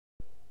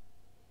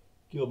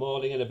Good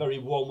morning and a very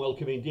warm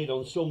welcome indeed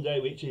on Sunday,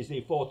 which is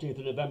the 14th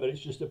of November.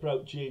 It's just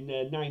approaching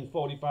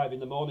 9:45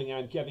 in the morning.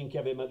 I'm Kevin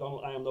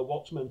McDonald. I am the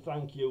Watchman.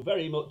 Thank you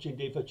very much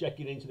indeed for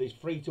checking into this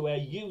free-to-air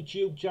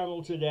YouTube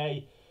channel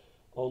today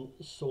on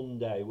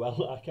Sunday.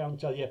 Well, I can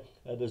tell you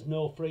there's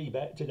no free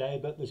bet today,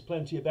 but there's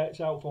plenty of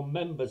bets out for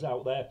members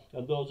out there,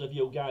 and those of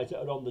you guys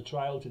that are on the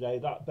trial today,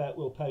 that bet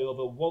will pay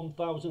over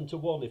 1,000 to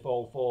 1 if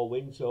all four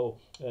win, so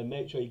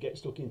make sure you get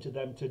stuck into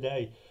them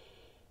today.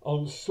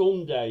 On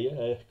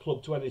Sunday,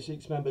 Club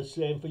 26 members,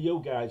 same for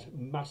you guys.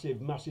 Massive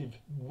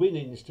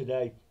winnings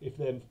today if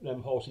them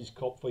horses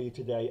cop for you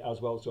today as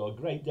well. So a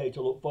great day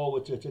to look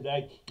forward to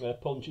today.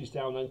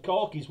 Punchestown and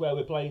Cork is where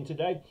we're playing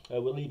today. We're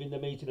leaving the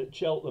meeting at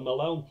Cheltenham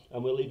alone,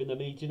 and we're leaving the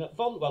meeting at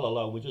Fontwell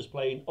alone. We're just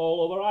playing all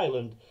over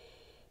Ireland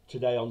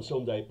today on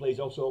Sunday. Please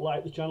also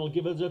like the channel,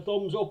 give us a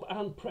thumbs up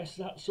and press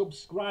that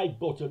subscribe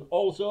button.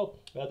 Also,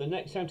 the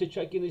next time to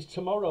check in is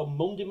tomorrow,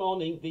 Monday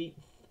morning, the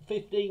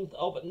 15th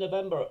of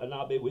November, and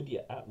I'll be with you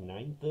at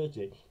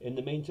 9:30. In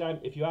the meantime,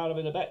 if you are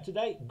having a bet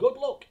today, good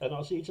luck, and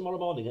I'll see you tomorrow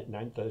morning at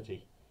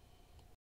 9:30.